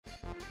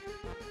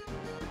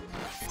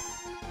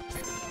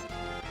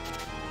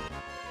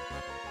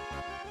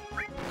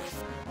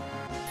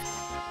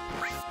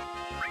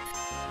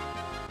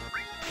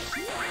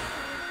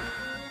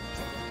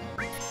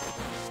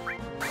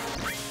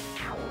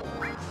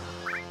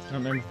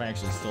don't remember if I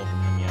actually stole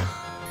from him yet.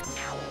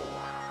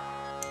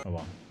 Oh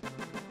well.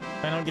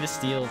 If I don't get a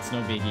steal, it's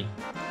no biggie.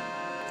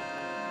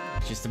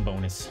 It's just a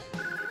bonus.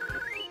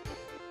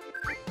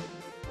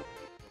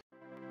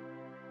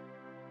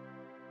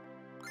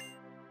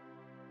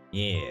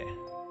 Yeah. I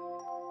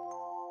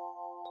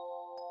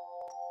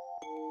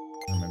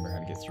don't remember how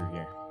to get through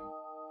here.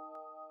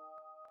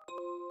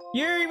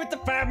 Yuri with the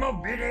 5 more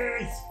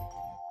bitters!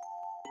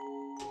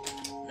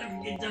 Let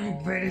me get them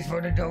bitters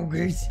for the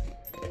doggies.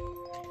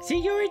 See,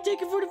 Yuri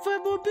taking for the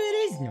 5 more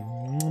bitters!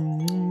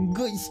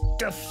 Good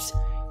stuffs.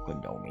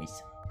 Good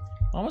doggies.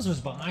 Almost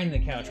was behind the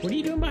couch. What are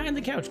you doing behind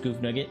the couch, Goof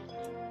Nugget?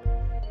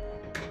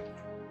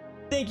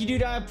 Thank you,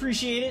 dude. I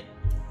appreciate it.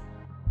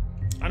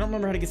 I don't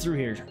remember how to get through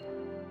here.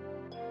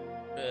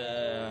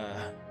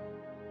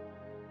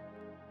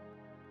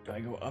 Do I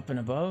go up and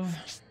above?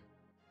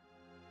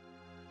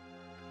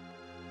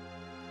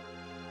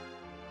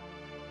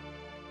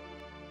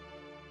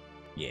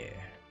 Yeah.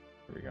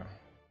 Here we go.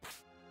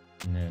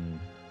 And then...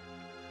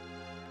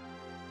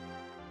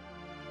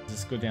 does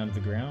this go down to the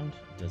ground?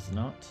 It does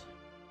not.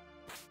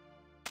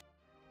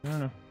 I don't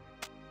know.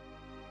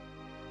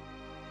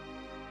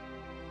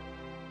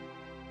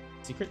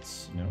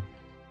 Secrets? No.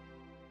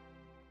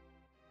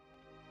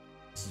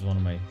 This is one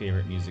of my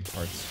favorite music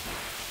parts.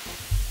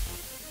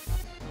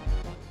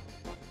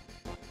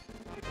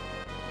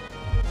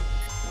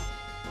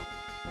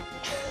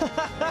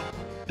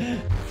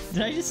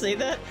 Did I just say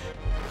that?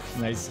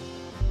 Nice.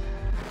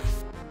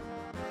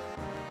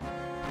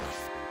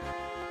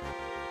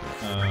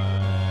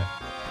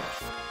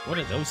 What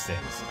are those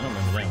things? I don't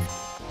remember them.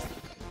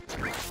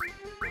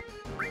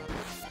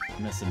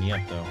 Messing me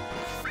up though.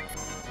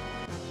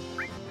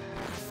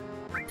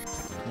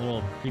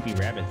 Little creepy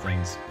rabbit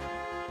things.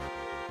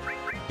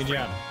 Good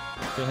job.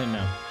 Kill him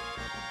now.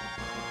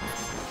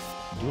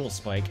 Dual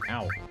spike.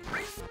 Ow.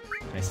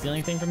 Can I steal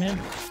anything from him?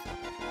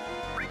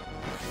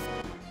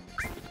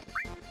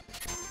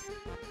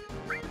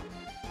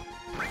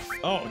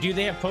 Oh, do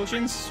they have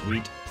potions?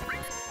 Sweet.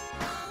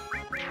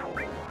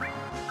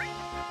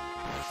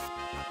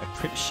 A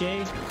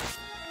Pripshay?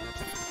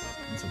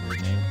 That's a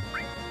weird name.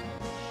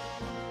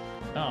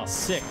 Oh,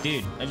 sick,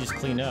 dude. I just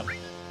cleaned up.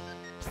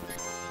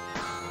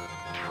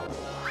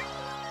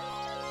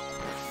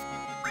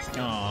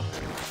 Aw.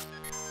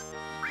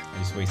 I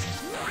just wasted...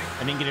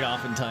 I didn't get it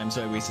off in time,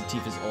 so I wasted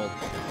Tifa's ult.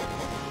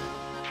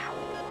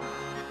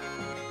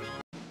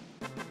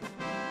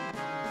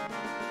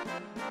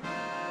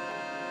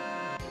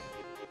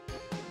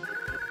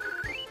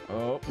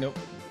 Oh, nope.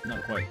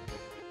 Not quite.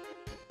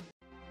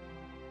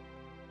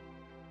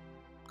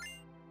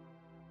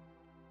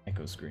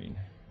 Echo screen.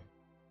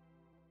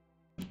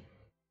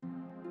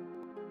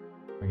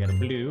 We got a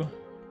blue.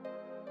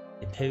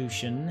 A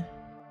potion.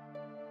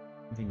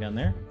 Anything down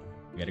there?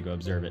 We gotta go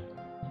observe it.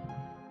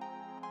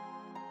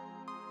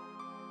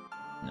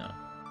 No,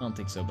 I don't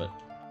think so, but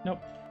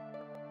nope.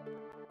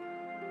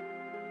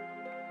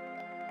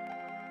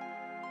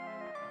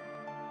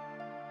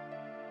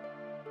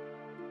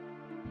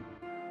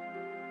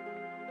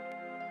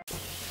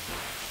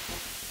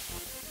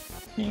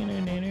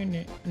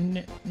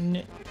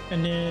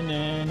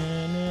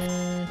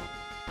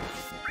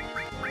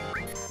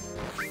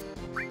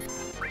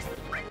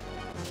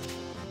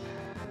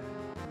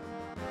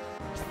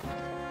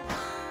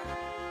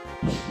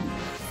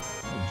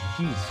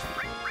 Jeez.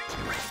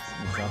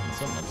 I'm dropping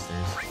something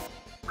upstairs.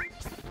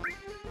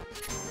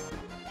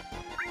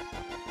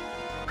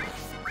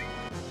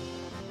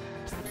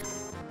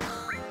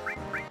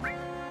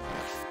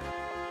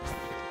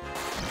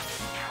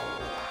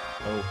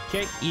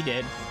 Okay, he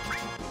did.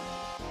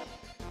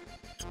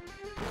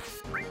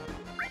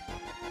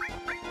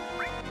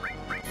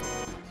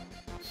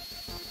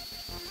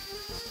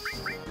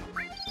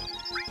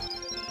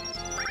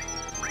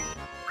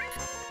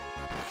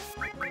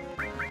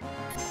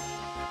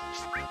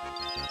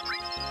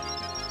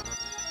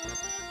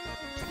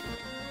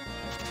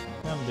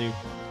 That'll do.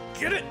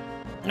 Get it!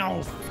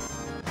 No!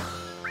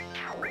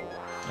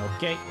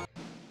 Okay.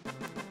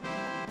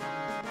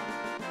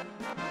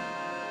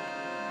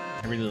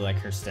 I really like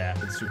her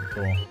staff, it's super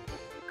cool.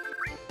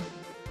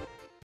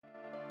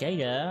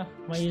 Gator,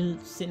 why are you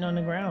sitting on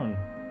the ground?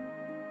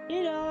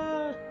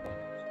 Gator!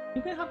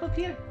 You can hop up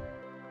here.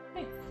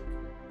 Hey,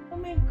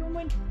 come in, come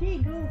in. Here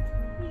you go.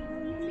 Here you go,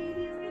 you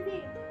lady over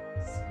there.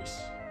 Squish.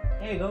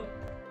 There you go.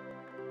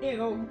 There you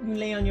go. You can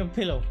lay on your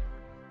pillow.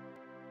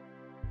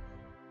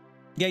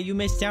 Yeah, you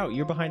missed out.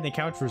 You're behind the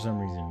couch for some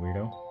reason,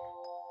 weirdo.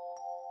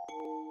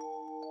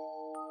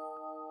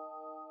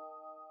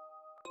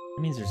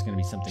 That means there's gonna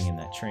be something in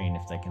that train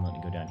if they can let me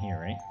go down here,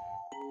 right?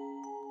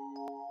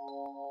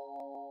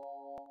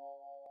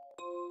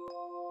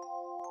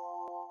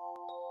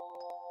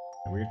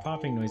 The weird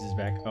popping noise is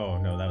back. Oh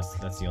no,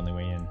 that's the only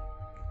way in.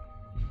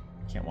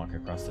 Can't walk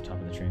across the top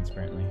of the trains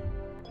apparently.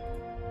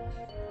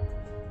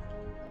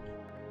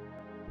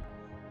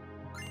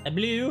 A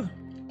blue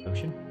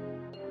potion.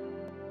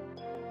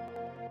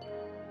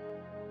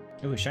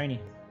 Ooh, shiny.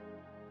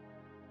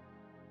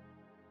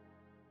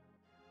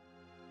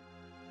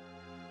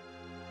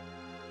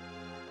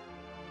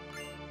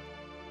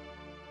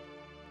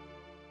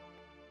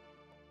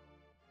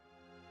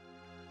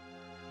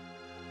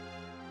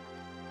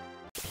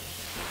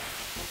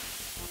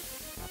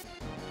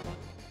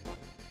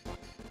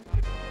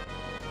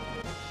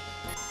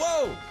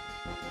 Whoa!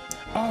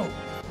 Oh!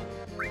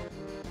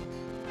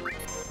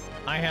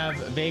 I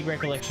have a vague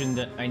recollection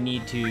that I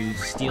need to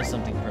steal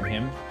something from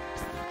him.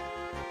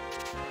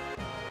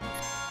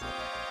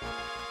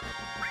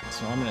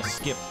 So I'm gonna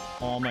skip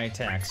all my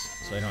attacks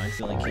so I don't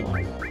accidentally kill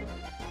him.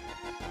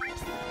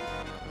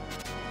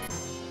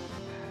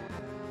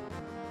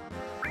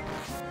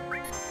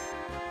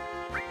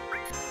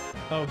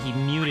 Oh, he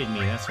muted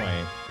me, that's why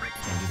I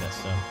can't do that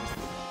stuff.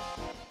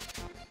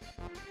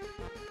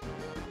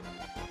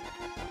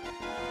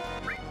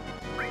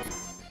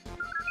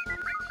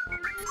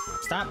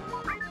 Stop!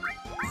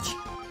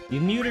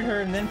 You muted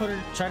her and then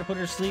try to put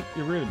her to sleep?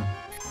 You're rude.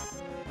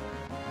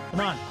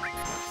 Come on!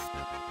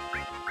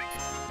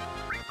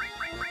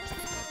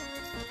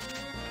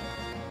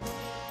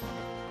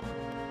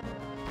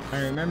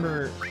 I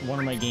remember one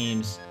of my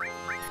games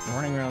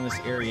running around this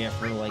area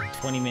for like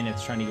 20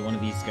 minutes trying to get one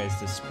of these guys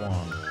to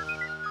spawn.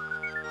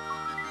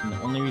 And the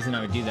only reason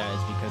I would do that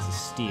is because of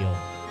steel.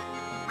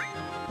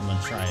 I'm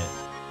gonna try it.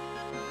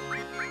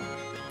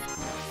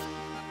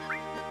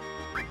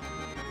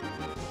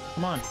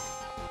 Come on.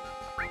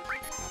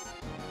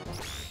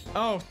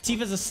 Oh,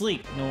 Tifa's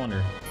asleep. No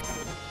wonder.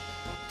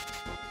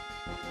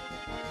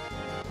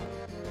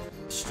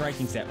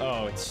 Striking staff.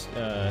 Oh, it's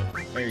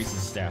Ares'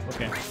 staff.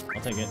 Okay,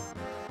 I'll take it.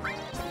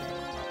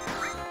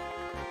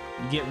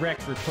 You get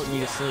wrecked for putting me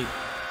to sleep.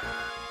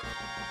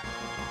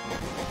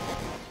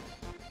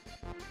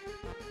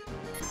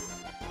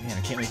 Man,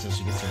 I can't wait till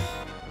she gets her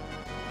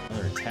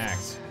other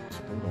attacks. It's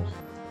brutal.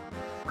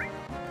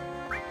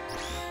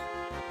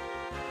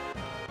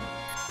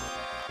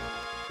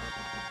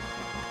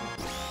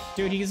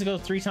 Dude, he gets to go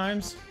 3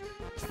 times?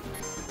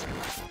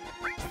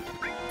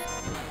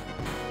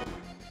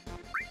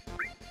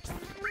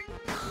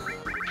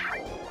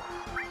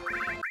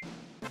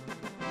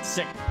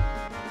 Sick.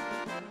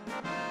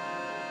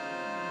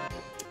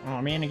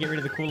 Oh man, I get rid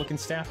of the cool looking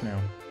staff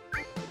now.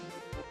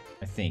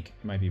 I think.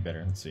 It might be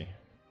better. Let's see.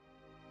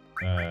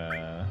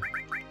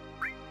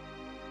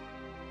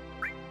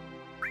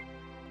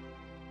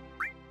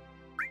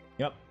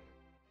 Yep.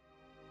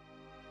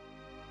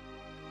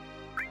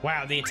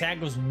 Wow, the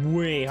attack goes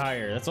way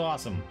higher. That's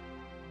awesome.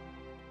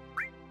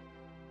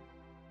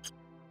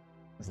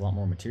 There's a lot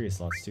more materia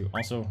slots too.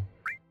 Also,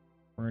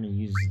 we're gonna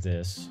use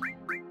this.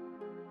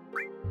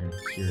 We're gonna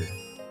cure.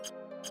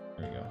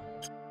 There you go.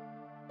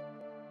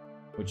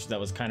 Which that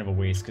was kind of a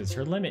waste because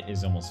her limit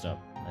is almost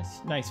up.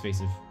 Nice,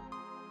 Vaesive.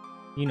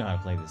 You know how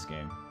to play this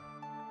game.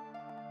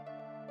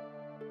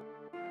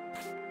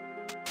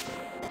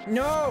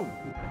 No!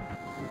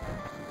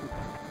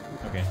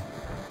 Okay.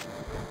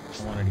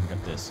 I wanted to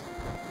get this.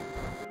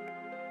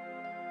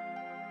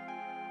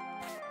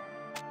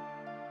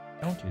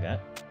 Don't do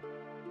that.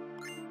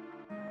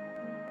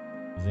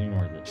 Is it even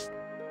worth it?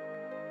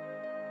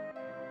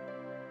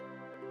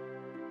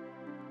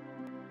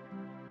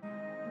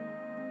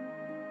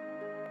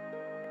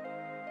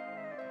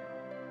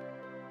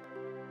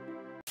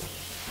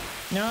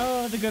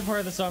 No, the good part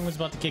of the song was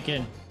about to kick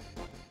in.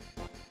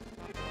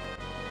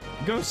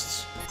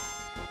 Ghosts!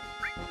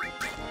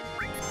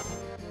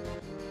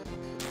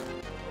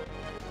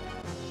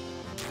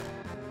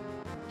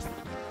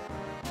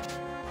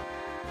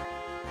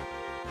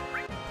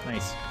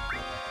 Nice.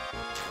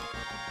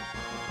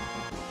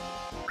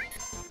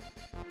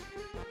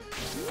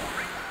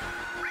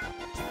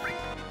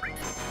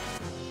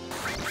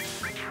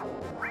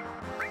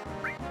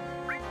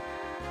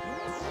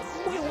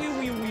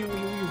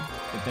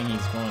 Good thing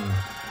he's going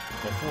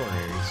before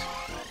Ares.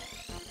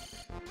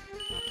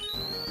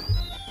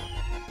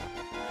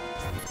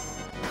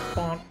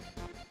 Bonk.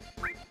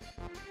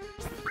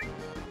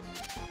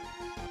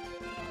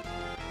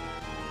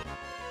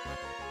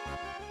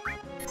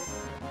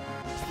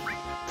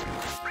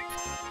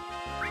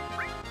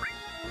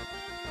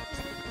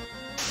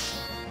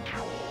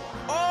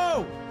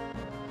 Oh!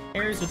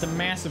 Ares with a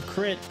massive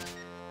crit.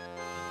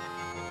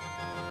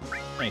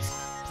 Nice.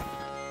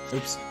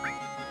 Oops.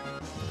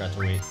 Forgot to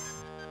wait.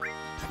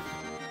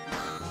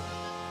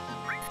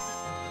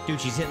 Dude,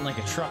 she's hitting like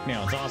a truck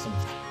now. It's awesome.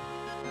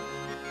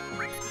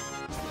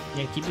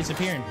 Yeah, keep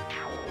disappearing.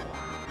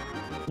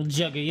 We'll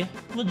juggle you.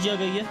 We'll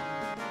juggle you.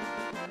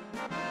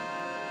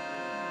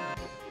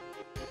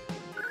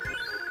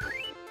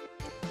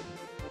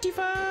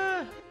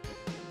 Tifa!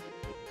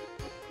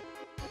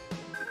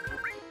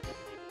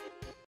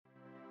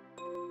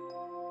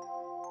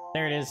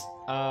 There it is.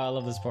 I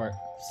love this part.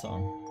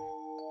 Song.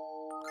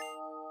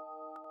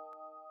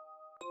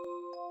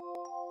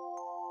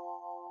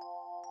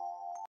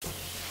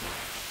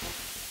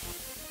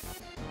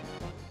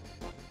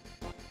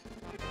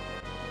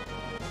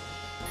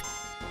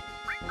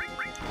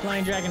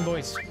 Flying dragon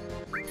voice.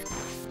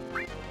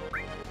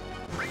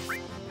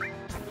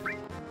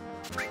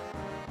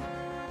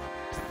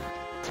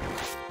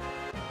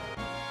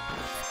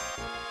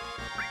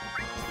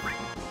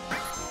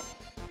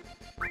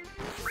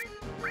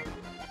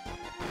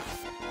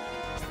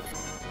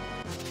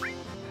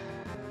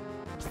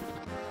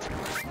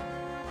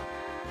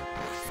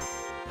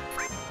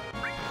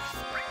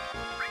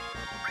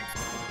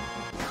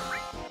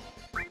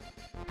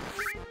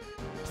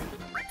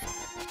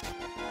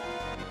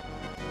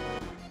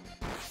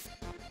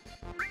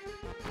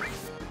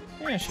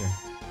 Yeah, sure.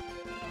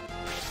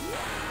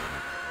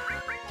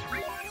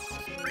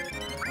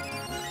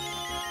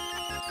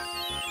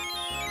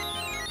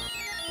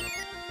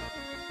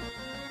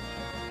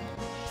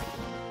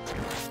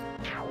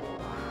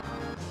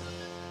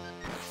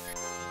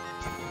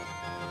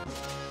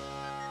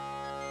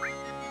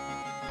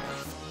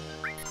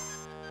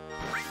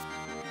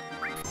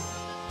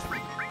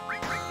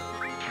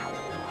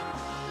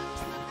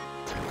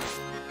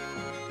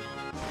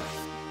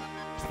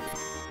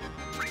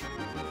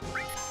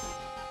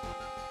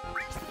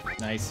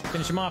 Nice.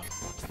 Finish him off.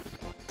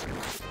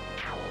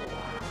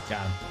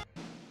 Got him.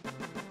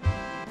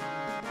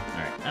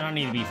 Alright, I don't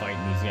need to be fighting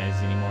these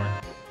guys anymore.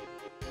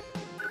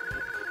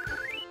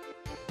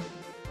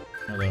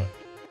 Although,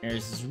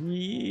 Ares is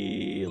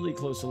really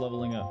close to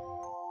leveling up.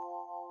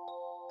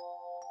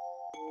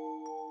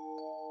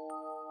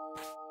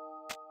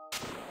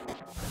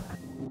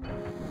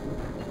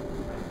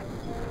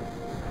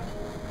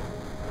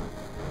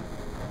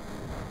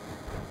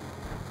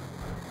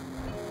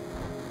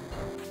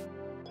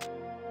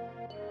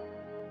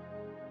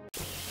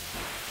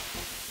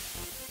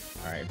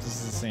 Alright, this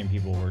is the same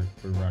people we're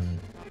running.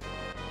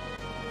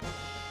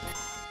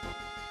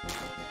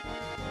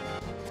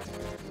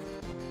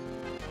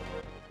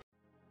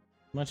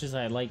 Much as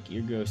I like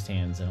your ghost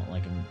hands, I don't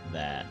like them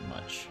that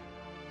much.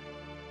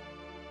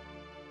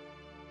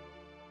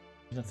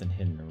 There's nothing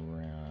hidden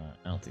around.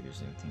 I don't think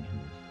there's anything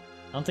hidden.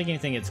 I don't think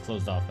anything gets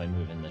closed off by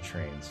moving the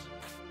trains.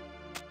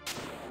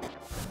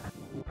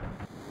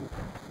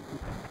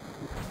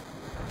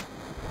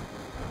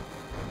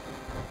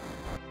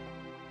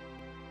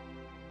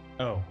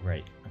 Oh,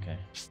 right. Okay.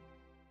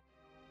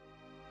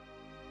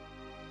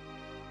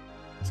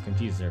 I was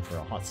confused there for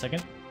a hot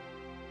second.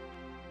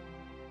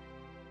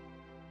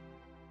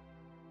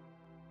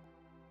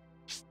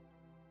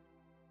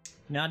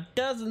 Now,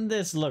 doesn't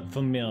this look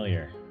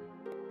familiar?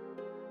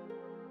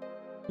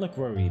 Look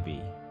where we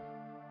be.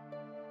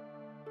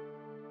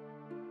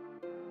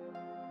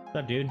 What's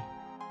up, dude?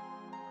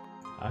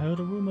 I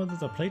heard a rumor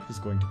that a plate was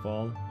going to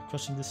fall,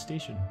 crushing this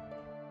station.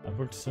 I've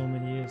worked so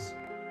many years.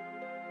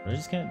 But I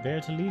just can't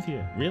bear to leave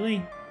here.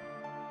 Really?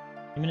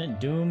 Imminent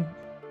doom?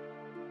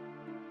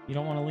 You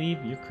don't want to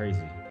leave? You're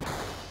crazy.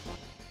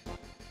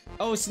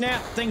 Oh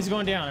snap! Things are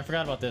going down. I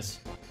forgot about this.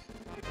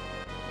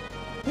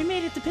 We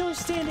made it! The pillar's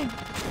standing!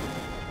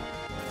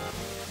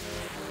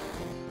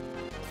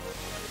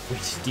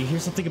 Wait, do you hear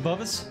something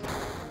above us?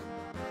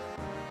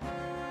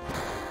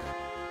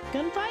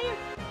 Gunfire?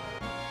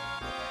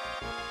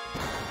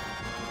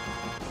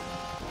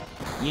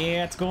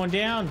 Yeah, it's going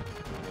down.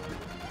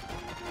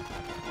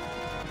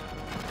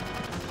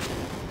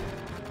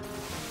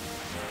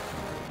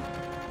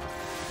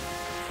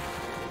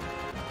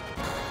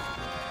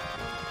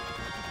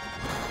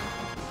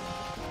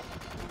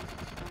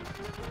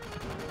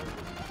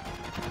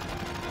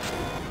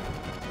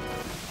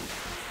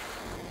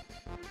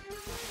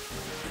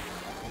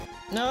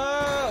 No!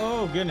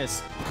 Oh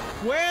goodness.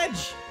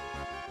 Wedge!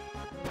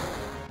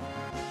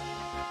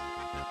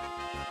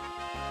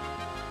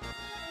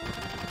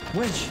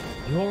 Wedge,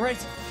 you alright?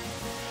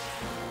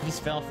 He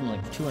just fell from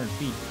like 200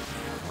 feet.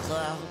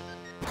 Cloud,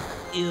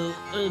 you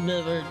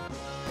remembered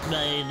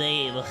my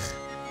name.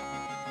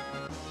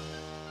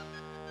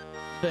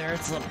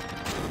 Barrett's up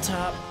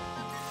top.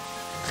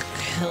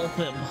 Help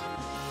him.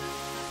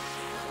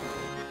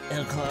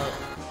 And Cloud,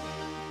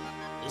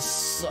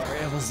 sorry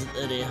I wasn't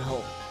any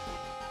help.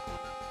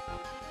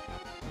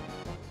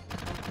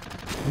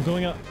 I'm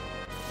going up.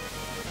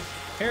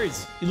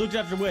 Ares, you looked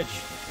after Wedge.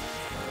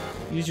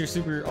 Use your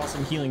super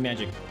awesome healing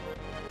magic.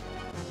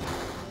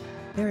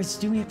 Ares,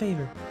 do me a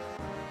favor.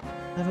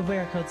 I have a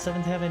bear called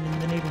 7th Heaven in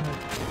the neighborhood.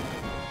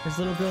 There's a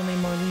little girl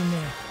named Marlene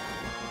there.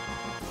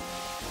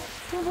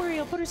 Don't worry,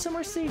 I'll put her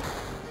somewhere safe.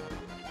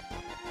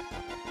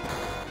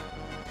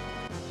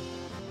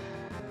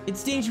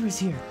 It's dangerous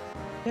here.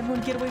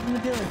 Everyone get away from the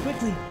pillar,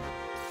 quickly.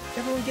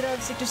 Everyone get out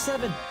of Sector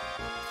 7.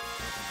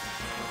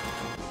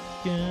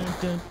 Dun,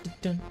 dun,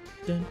 dun,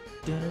 dun,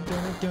 dun,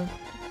 dun, dun.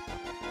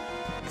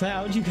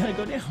 Cloud, you gotta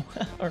go now.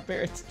 Or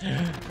Barrett.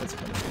 That's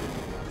funny.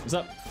 What's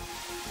up?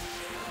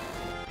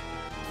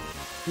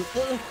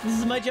 This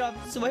is my job,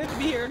 so I have to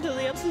be here until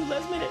the absolute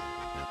last minute.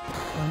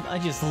 I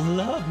just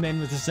love men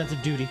with a sense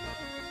of duty.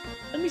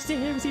 Let me stay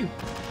here with you.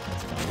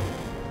 That's fine.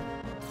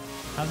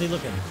 How's he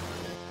looking?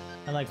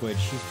 I like Wedge.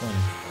 She's funny.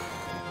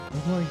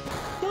 Don't worry.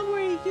 Don't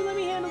worry. You let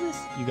me handle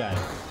this. You got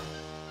it.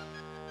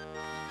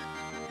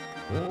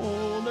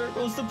 Oh, there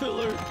goes the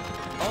pillar.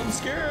 I'm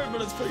scared,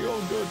 but it's for your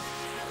own good.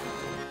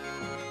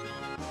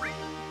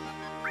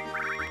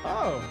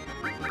 Oh,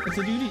 it's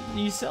a dude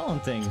he's selling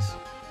things.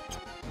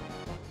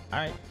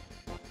 Alright.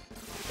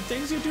 If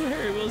things get too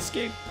hairy, we'll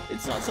escape.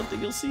 It's not something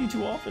you'll see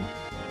too often.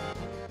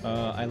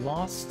 I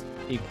lost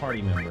a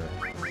party member.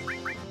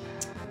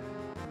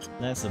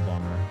 That's a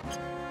bummer.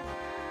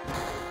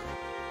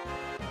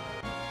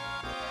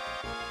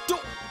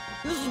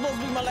 This is supposed to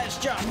be my last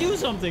job. Do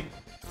something!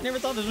 Never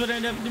thought this would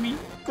end up to be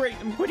great.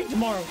 I'm quitting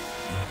tomorrow.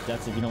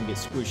 That's if you don't get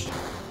squished.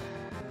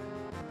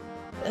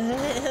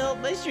 Help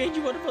my strange,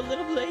 wonderful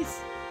little place.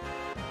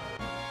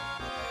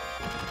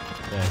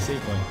 the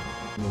save point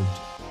moved.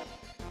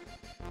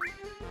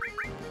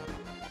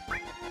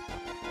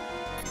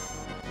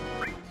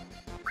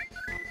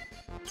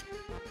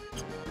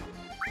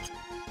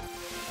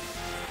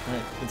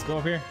 Alright, let's go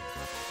up here.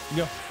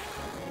 Go.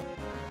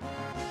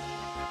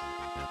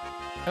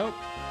 Oh.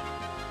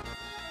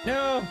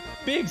 No!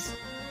 Biggs!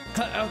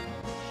 Cut out!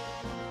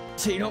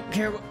 So you don't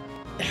care what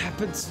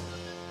happens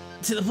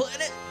to the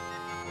planet?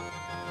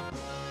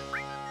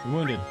 You're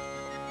wounded.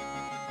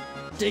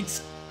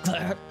 Thanks,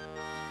 Cloud.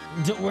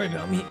 Don't worry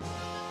about me.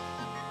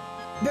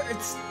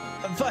 Barrett's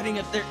fighting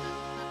up there.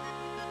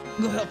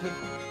 Go help him.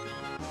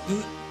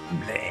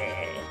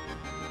 Really?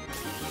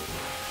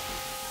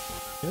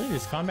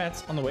 There's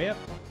combat's on the way up?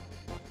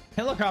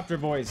 Helicopter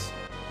boys.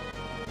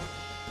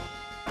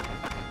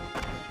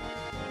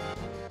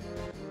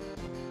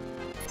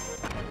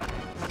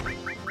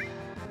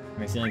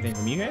 Can I see anything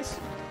from you guys?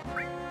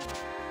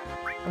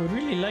 I would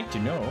really like to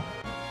know.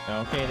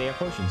 Okay, they have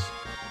potions.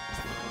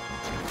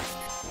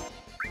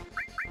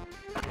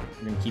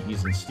 I'm gonna keep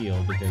using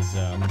steel because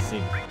I'm gonna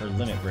save her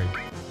limit break.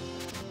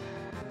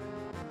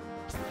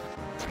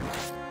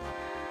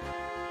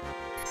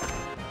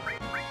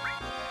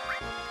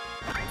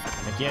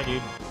 Heck yeah,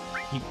 dude.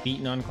 Keep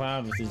beating on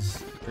Cloud with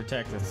his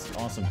protect. That's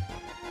awesome.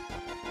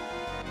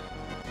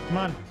 Come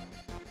on.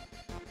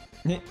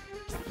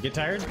 Get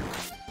tired?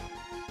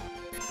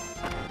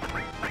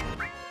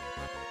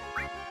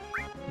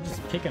 I'm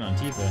just picking on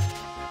Tifa.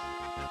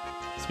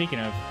 Speaking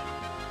of,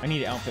 I need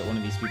to outfit one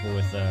of these people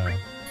with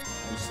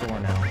Restore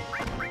now.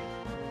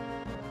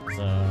 Because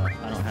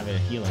I don't have a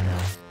healer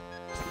now.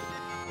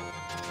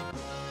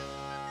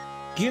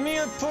 Give me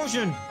a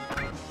potion!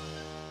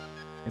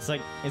 It's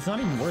like, it's not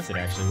even worth it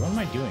actually. What am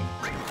I doing?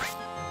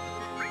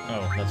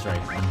 Oh, that's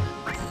right.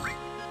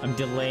 I'm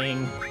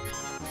delaying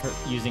her,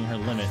 using her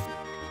limit.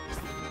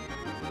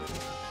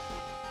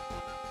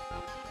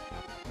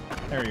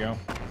 There we go.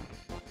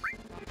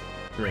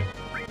 Great.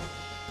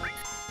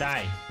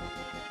 Die.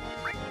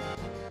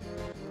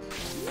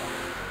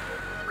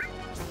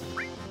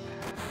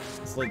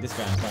 Let's light this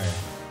guy on fire.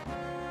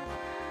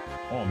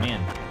 Oh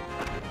man.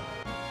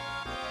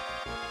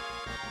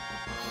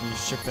 You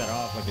just shook that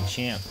off like a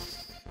champ.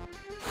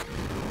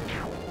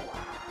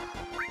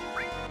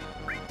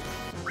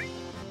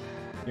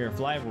 You're a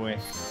flyboy.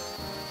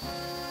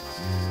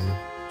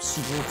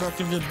 Super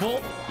effective to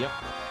bolt. Yep.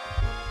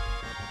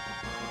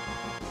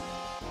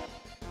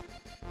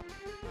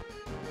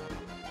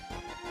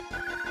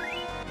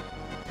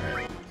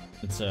 Alright.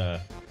 Let's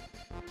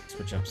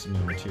switch up some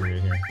of the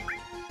material here.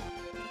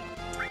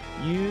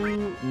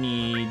 You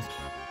need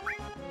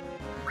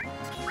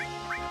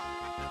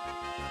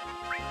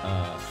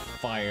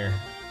fire.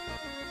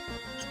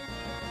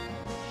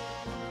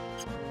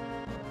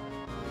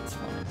 That's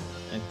fine.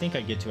 I think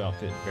I get to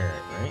outfit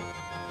Barrett, right?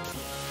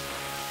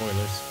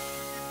 Spoilers.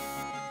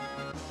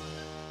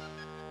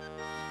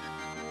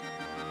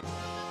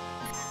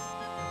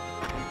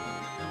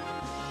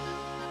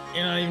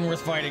 You're not even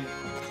worth fighting.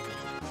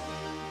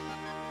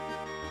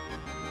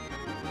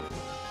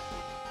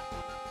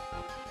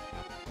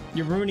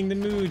 You're ruining the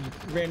mood,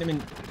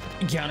 random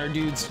encounter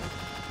dudes.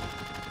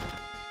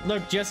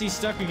 Look, Jesse's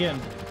stuck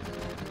again.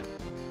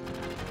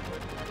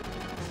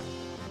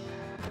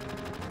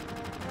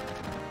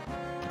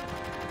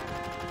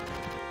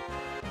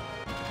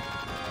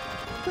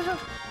 Well,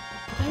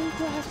 I'm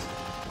glad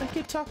I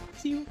could talk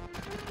with you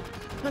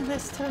one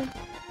last time.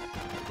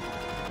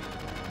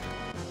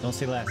 Don't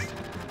say last.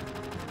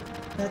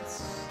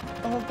 That's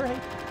all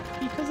right,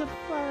 because of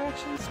our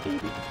actions,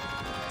 baby.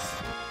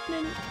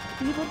 Many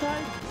people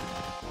died.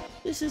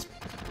 This is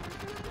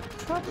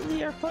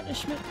probably our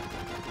punishment.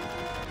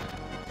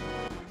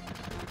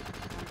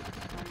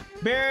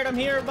 Barrett, I'm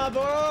here, my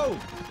bro!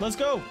 Let's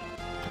go!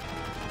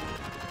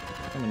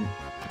 Someone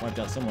wiped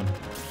out someone.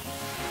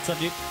 What's up,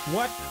 dude?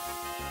 What?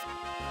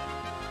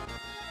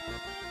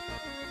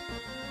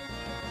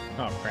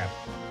 Oh, crap.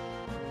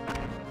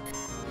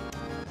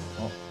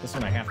 Well, this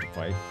one I have to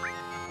fight.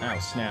 Ow,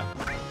 snap.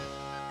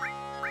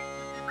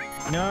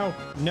 No!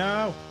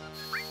 No!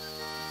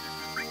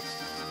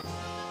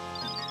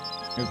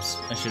 Oops,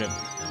 I should have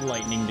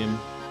lightninged him.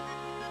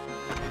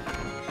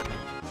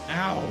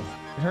 Ow!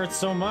 It hurts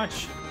so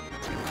much!